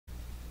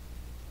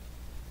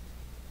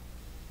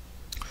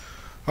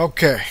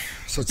Okay,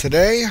 so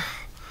today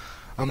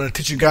I'm going to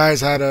teach you guys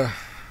how to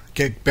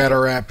get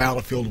better at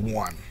Battlefield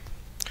 1.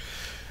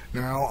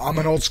 Now, I'm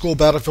an old school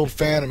Battlefield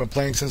fan. I've been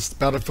playing since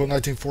Battlefield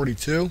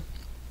 1942,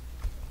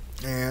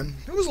 and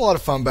it was a lot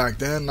of fun back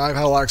then. I've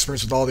had a lot of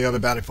experience with all the other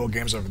Battlefield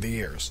games over the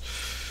years.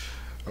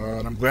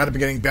 And I'm glad to be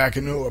getting back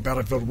into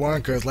Battlefield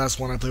 1 because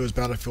last one I played was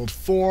Battlefield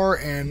 4,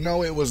 and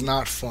no, it was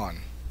not fun.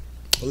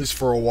 At least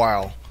for a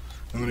while.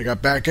 And when I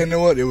got back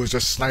into it, it was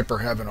just sniper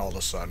heaven all of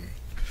a sudden.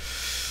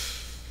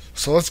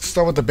 So let's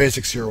start with the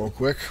basics here real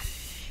quick.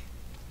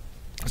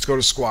 Let's go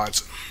to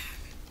squads.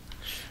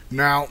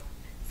 Now,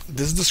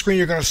 this is the screen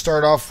you're going to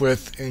start off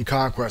with in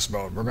Conquest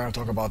mode. We're going to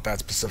talk about that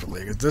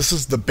specifically, because this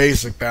is the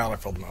basic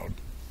Battlefield mode.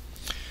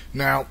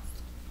 Now,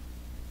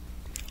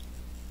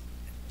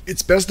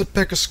 it's best to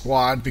pick a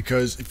squad,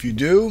 because if you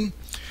do,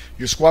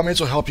 your squad mates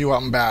will help you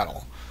out in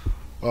battle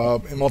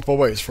in multiple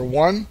ways. For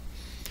one,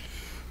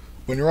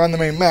 when you're on the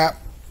main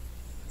map,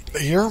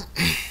 here,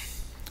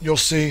 you'll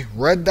see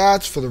red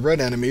dots for the red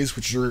enemies,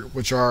 which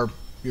are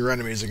your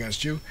enemies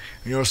against you,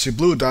 and you'll see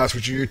blue dots,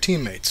 which are your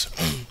teammates.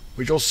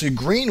 But you'll see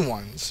green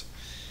ones,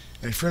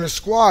 and if you're in a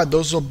squad,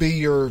 those will be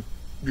your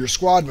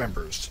squad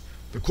members.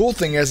 The cool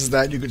thing is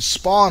that you can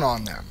spawn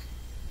on them.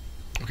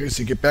 Okay,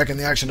 so you get back in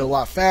the action a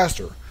lot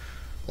faster,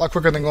 a lot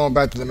quicker than going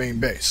back to the main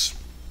base.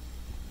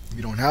 If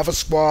you don't have a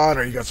squad,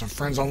 or you got some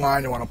friends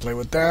online, you want to play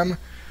with them,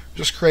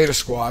 just create a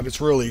squad. It's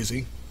real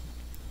easy.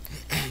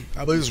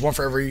 I believe there's one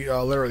for every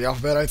letter of the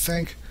alphabet, I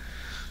think.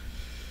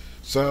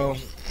 So,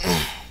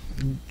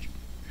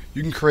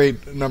 you can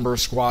create a number of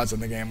squads in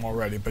the game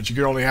already, but you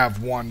can only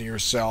have one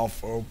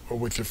yourself or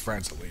with your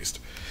friends at least.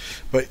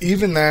 But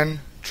even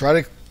then,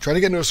 try to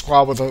get into a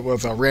squad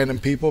with random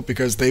people,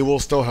 because they will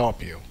still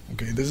help you.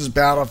 Okay, this is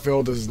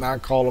Battlefield. This is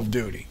not Call of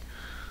Duty.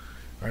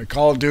 All right,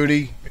 Call of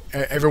Duty,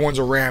 everyone's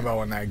a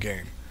Rambo in that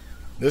game.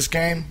 This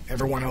game,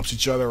 everyone helps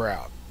each other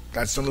out.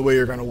 That's the only way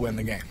you're going to win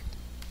the game.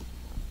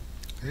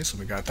 Okay, so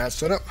we got that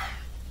set up.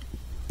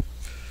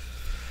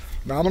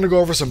 Now I'm going to go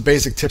over some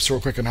basic tips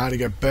real quick on how to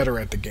get better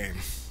at the game.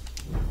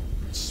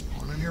 Let's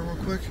spawn in here real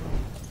quick.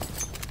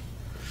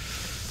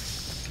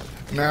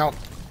 Now,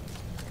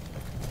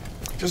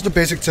 just a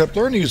basic tip,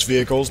 learn to use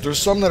vehicles. There's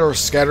some that are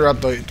scattered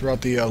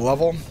throughout the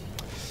level.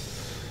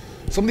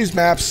 Some of these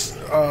maps,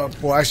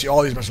 well actually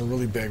all these maps are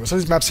really big, but some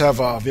of these maps have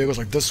vehicles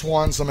like this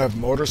one, some have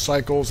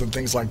motorcycles and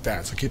things like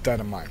that, so keep that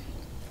in mind.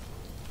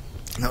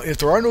 Now, if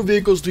there are no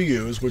vehicles to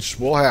use, which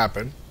will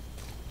happen,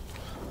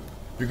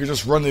 you can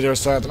just run to the other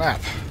side of the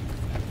map.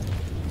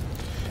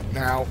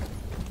 Now,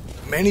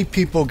 many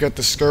people get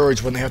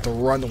discouraged when they have to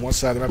run to one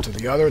side of the map to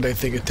the other. They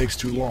think it takes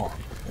too long.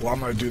 Well, I'm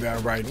going to do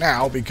that right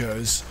now,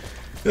 because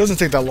it doesn't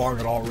take that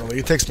long at all, really.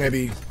 It takes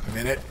maybe a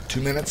minute,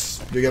 2 minutes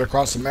to get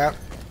across the map.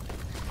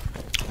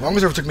 The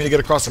longest it ever took me to get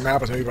across the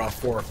map was maybe about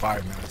 4 or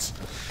 5 minutes,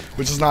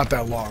 which is not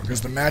that long, because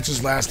the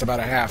matches last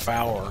about a half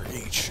hour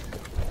each.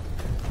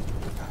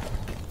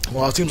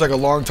 While it seems like a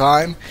long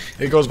time,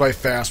 it goes by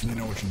fast when you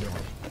know what you're doing.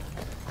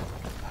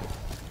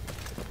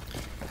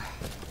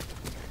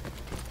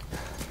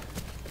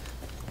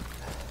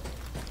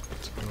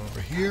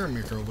 Here,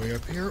 make our way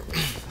up here.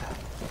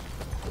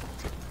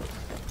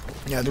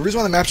 Yeah, the reason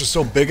why the maps are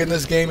so big in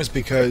this game is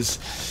because,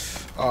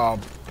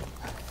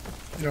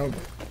 you know,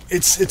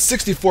 it's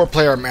 64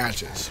 player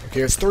matches.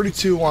 Okay, it's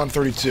 32 on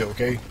 32.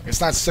 Okay, it's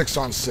not 6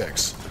 on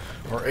 6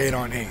 or 8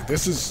 on 8.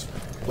 This is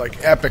like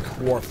epic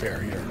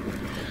warfare here.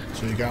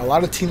 So you got a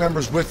lot of team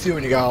members with you,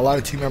 and you got a lot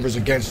of team members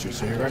against you.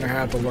 So you're going to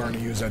have to learn to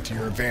use that to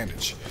your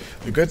advantage.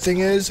 The good thing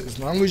is, as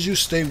long as you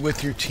stay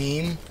with your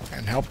team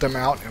and help them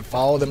out and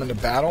follow them into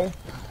battle,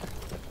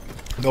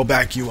 they'll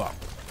back you up.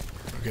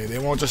 Okay, they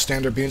won't just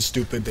stand there being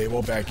stupid, they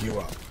will back you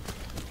up.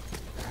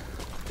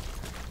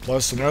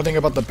 Plus, another thing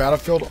about the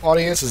Battlefield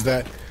audience is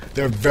that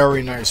they're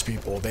very nice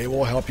people. They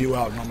will help you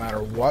out no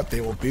matter what.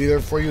 They will be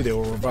there for you. They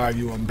will revive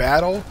you in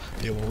battle.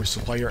 They will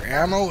resupply your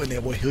ammo, and they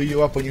will heal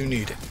you up when you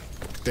need it.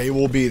 They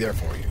will be there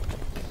for you.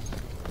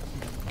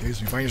 Okay,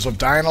 so you find yourself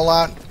dying a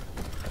lot,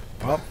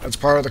 well, that's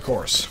part of the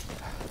course.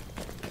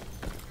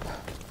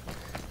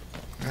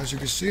 As you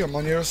can see, I'm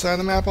on the other side of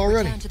the map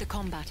already. Return to the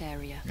combat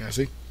area. Yeah,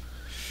 see?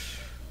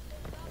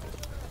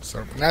 So,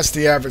 and that's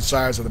the average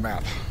size of the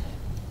map.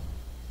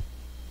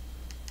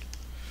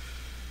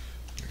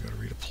 We gotta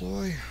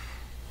redeploy.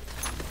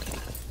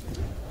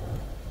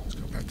 Let's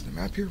go back to the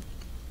map here.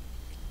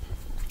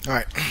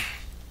 Alright.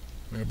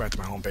 Let me go back to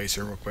my home base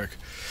here real quick.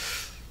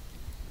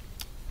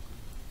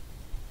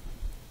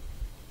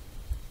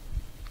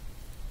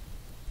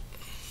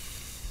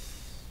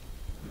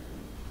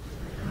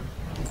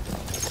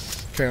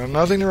 Okay,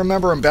 another thing to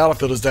remember in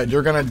Battlefield is that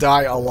you're going to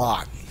die a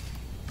lot.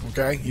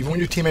 Okay? Even when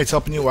your teammate's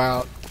helping you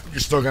out,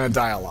 you're still going to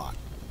die a lot.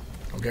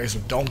 Okay? So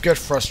don't get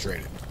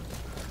frustrated.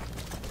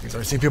 Because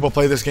I've seen people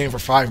play this game for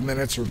 5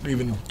 minutes or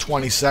even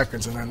 20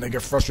 seconds, and then they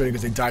get frustrated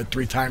because they died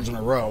 3 times in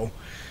a row,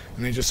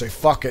 and they just say,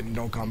 fuck it, and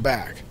don't come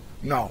back.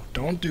 No,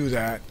 don't do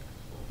that.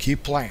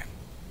 Keep playing.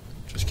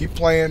 Just keep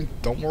playing.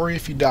 Don't worry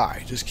if you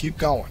die. Just keep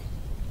going.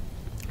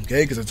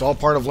 Okay? Because it's all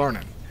part of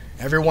learning.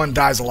 Everyone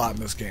dies a lot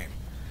in this game.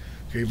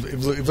 Okay, if you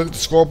look at the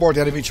scoreboard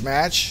at the end of each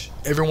match,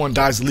 everyone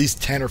dies at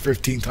least 10 or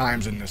 15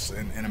 times in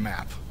a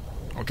map.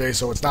 Okay,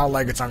 so it's not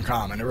like it's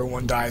uncommon.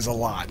 Everyone dies a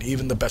lot.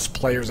 Even the best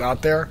players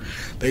out there,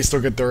 they still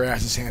get their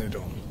asses handed to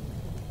them.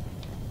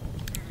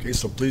 Okay,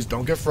 so please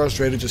don't get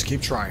frustrated. Just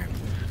keep trying.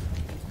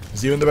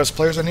 Because even the best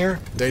players in here,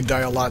 they die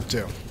a lot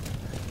too.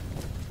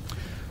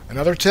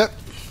 Another tip: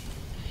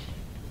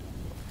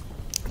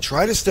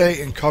 try to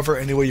stay in cover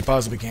any way you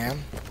possibly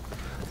can.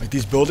 Like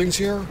these buildings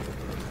here,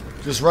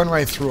 just run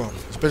right through them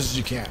as best as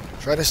you can.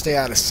 Try to stay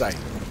out of sight.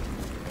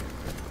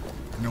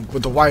 You know,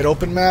 with the wide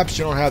open maps,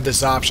 you don't have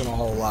this option a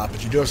whole lot,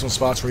 but you do have some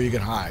spots where you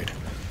can hide.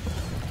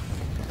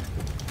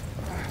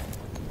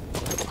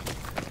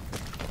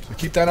 So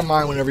keep that in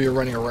mind whenever you're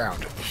running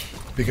around,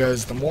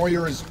 because the more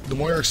you're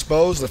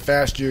exposed, the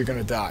faster you're going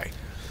to die.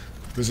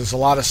 Because there's a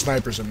lot of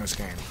snipers in this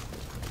game.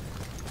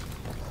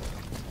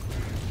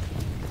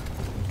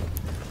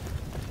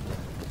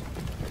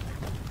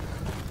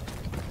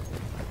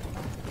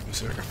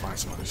 See if I can find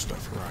some other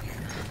stuff around here.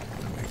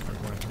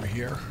 Run through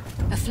here.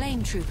 A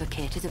flame trooper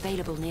kit is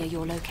available near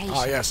your location.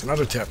 Ah, yes,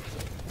 another tip.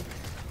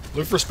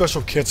 Look for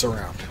special kits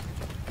around.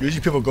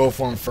 Usually people go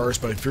for them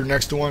first, but if you're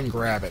next to one,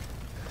 grab it.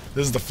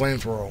 This is the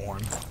flamethrower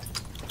one.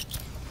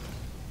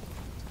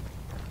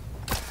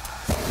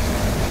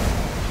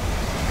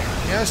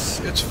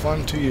 Yes, it's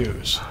fun to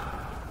use.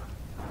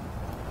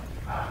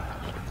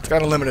 It's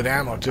got unlimited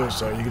ammo too,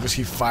 so you can just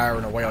keep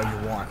firing away all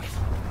you want.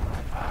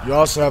 You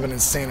also have an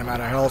insane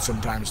amount of health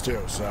sometimes too,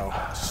 so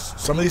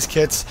some of these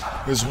kits,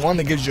 there's one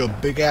that gives you a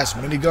big ass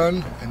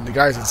minigun and the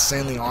guy's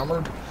insanely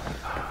armored.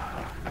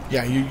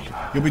 Yeah,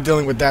 you'll be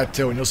dealing with that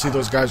too, and you'll see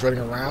those guys running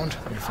around.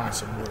 Let me find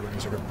some weird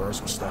ones that can burst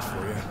some stuff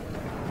for you.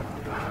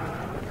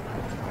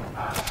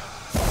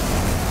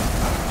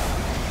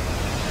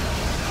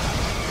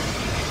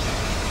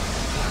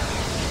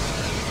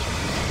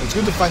 It's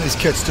good to find these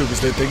kits too,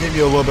 because they give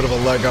you a little bit of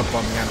a leg up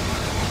on the enemy.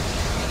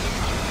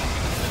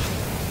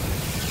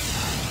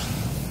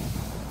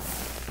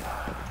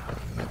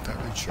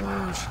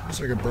 Charge. Looks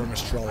like I could burn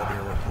this troll over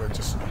here real quick,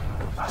 just take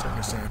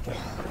a sample.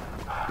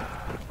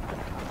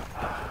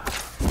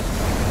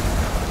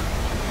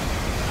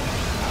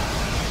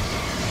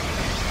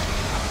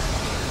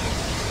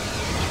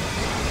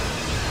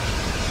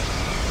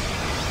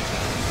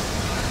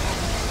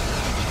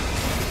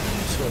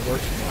 So it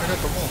worked. I got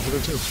the wall for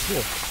it too.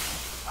 Cool.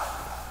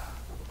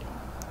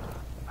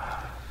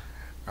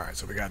 Alright,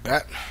 so we got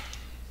that.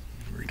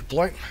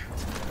 Redeploy.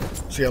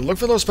 So yeah, look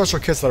for those special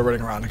kits that are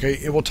running around, okay?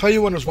 It will tell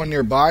you when there's one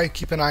nearby.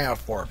 Keep an eye out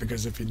for it,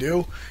 because if you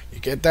do, you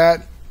get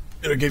that,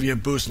 it'll give you a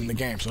boost in the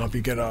game, so it'll help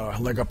you get a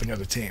leg up on the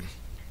other team.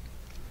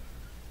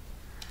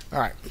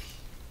 Alright.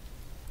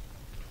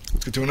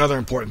 Let's get to another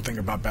important thing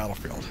about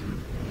Battlefield.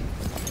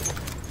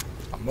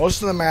 On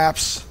most of the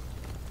maps,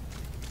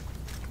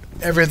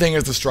 everything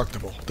is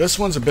destructible. This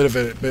one's a bit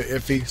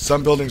iffy.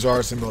 Some buildings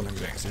are, some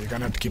buildings ain't, so you're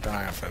gonna have to keep an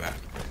eye out for that.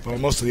 But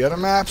on most of the other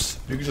maps,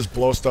 you can just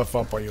blow stuff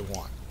up all you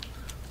want.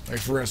 Like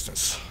for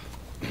instance,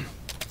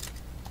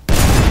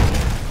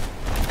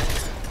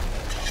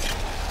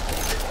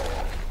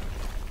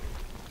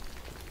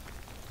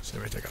 see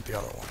if I take out the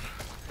other one.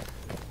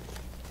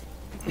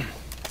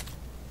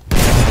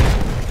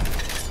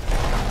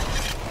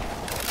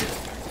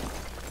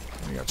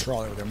 We got a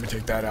trolley over there. Let me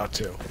take that out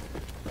too.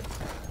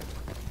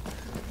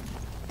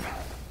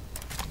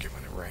 Get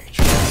him in range.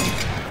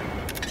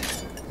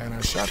 And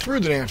I shot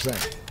through the damn thing.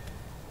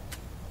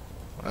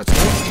 Well, that's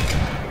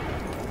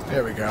good.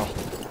 There we go.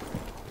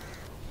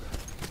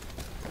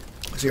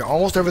 See,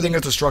 almost everything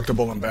is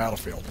destructible in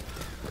Battlefield.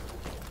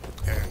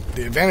 And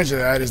the advantage of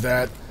that is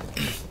that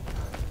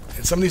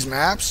in some of these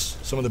maps,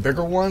 some of the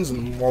bigger ones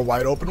and the more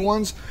wide open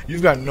ones,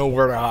 you've got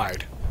nowhere to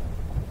hide.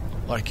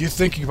 Like, you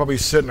think you can probably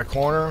sit in a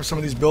corner of some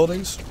of these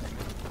buildings,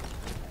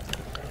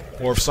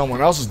 or if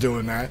someone else is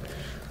doing that,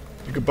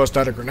 you could bust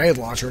out a grenade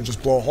launcher and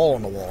just blow a hole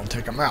in the wall and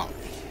take them out.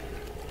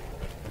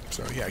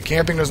 So yeah,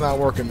 camping does not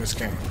work in this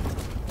game.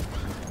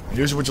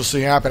 Usually what you'll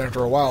see happen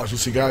after a while is you'll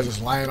see guys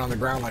just lying on the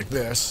ground like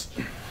this,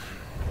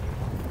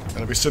 and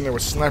they'll be sitting there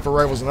with sniper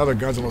rifles and other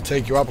guns, and they'll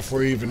take you out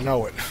before you even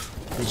know it.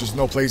 There's just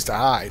no place to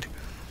hide.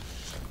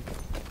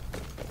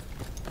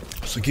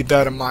 So keep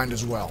that in mind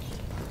as well.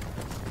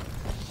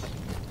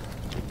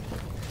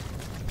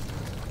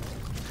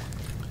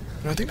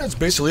 And I think that's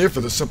basically it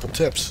for the simple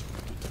tips.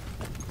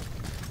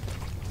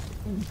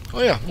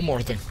 Oh yeah, one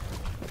more thing.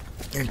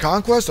 In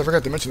Conquest, I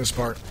forgot to mention this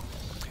part,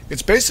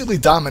 it's basically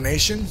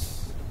domination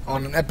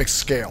on an epic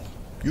scale.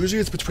 Usually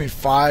it's between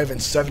 5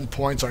 and 7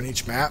 points on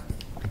each map,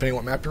 depending on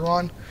what map you're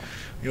on.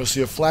 You'll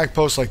see a flag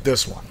post like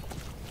this one.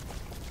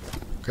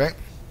 Okay?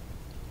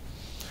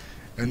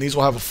 And these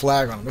will have a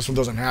flag on them. This one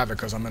doesn't have it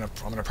because I'm in a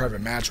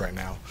private match right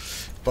now.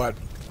 But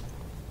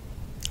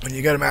when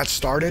you get a match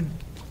started,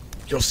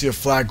 you'll see a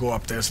flag go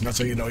up this, and that's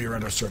how you know you're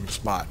at a certain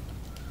spot.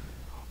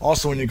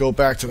 Also, when you go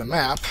back to the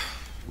map,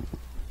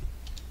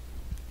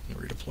 let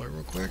me redeploy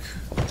real quick.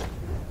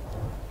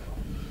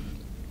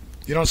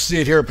 You don't see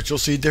it here, but you'll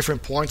see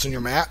different points on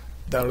your map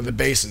that are the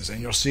bases,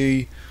 and you'll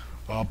see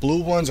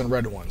blue ones and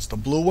red ones. The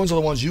blue ones are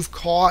the ones you've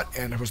caught,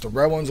 and of course the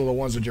red ones are the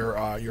ones that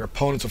your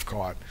opponents have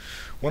caught.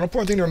 One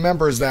important thing to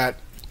remember is that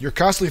you're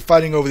constantly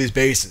fighting over these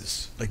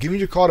bases. Like, even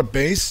if you caught a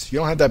base, you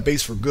don't have that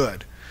base for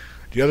good.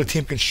 The other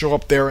team can show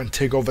up there and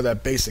take over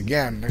that base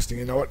again. Next thing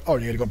you know, you got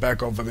to go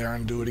back over there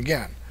and do it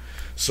again.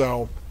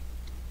 So,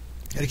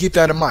 you got to keep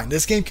that in mind.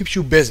 This game keeps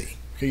you busy.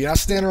 Okay, you're not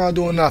standing around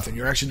doing nothing.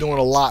 You're actually doing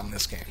a lot in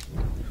this game.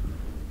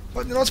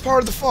 But it's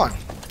part of the fun.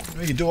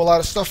 You do a lot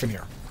of stuff in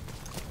here.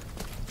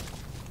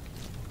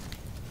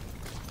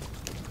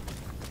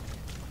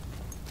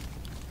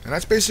 And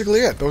that's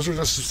basically it. Those are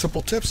just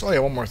simple tips. Oh yeah,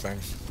 one more thing.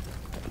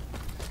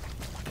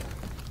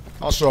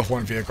 I'll show off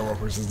one vehicle real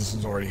quick since this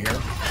is already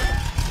here.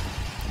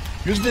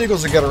 Use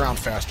vehicles to get around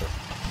faster.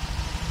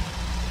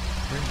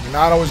 They're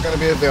not always going to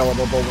be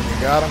available, but when you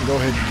got them, go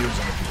ahead and use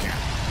them if you can.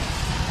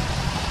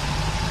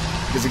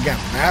 Because again,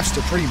 maps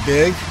are pretty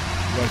big,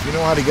 but if you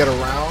know how to get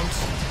around,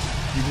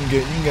 you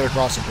can get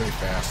across them pretty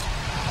fast.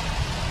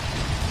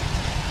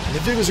 And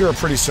the vehicles here are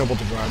pretty simple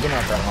to drive. They're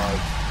not that hard.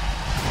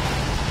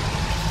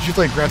 If you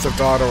play Grand Theft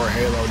Auto or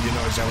Halo, you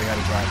know exactly how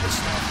to drive this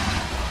stuff.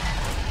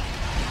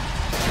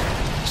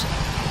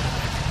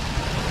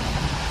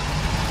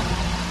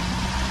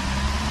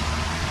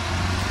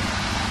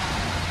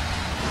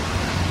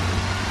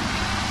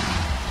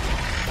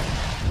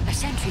 A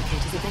sentry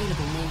kit is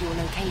available near your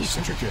location.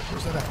 Sentry kit,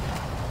 where's that at?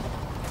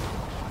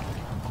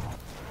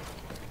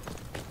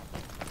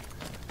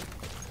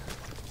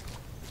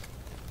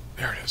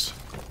 There it is.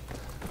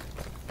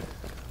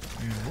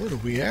 And what do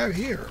we have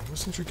here? What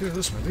sentry kit is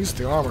this one? This is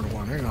the armored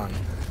one. Hang on.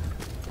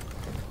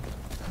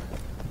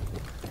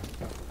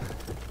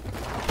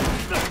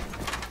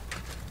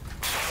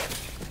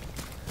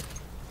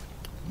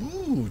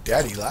 Ooh,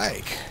 daddy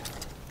like.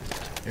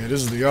 Yeah,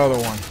 this is the other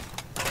one.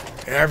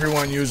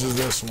 Everyone uses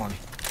this one.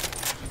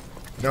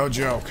 No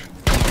joke.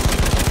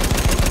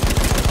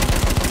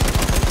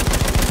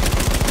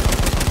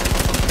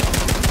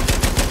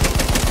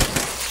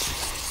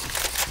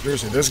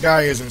 Seriously, this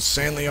guy is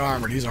insanely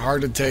armored. He's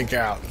hard to take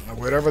out.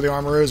 Whatever the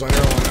armor is on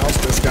everyone else,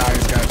 this guy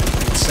has got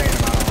an insane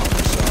amount of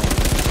armor. So,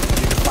 if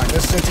you can find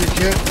this sentry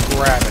kit,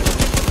 grab it.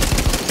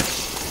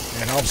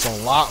 It helps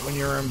a lot when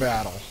you're in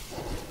battle.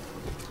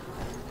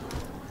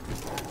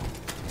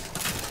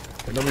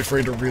 And don't be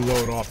afraid to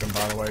reload often,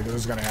 by the way, because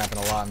this is going to happen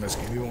a lot in this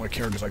game, even with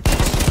characters like this.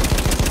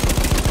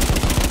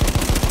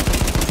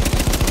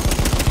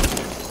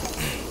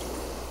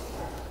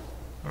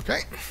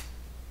 Okay.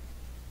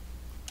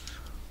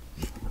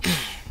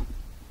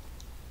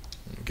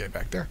 Get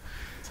back there.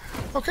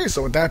 Okay,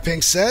 so with that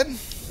being said,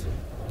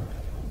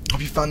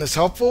 hope you found this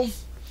helpful.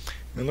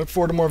 And look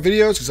forward to more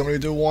videos, because I'm going to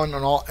do one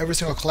on every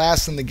single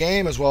class in the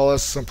game, as well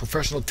as some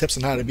professional tips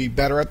on how to be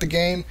better at the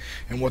game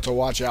and what to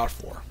watch out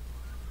for.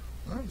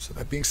 All right, so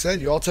that being said,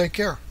 you all take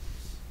care.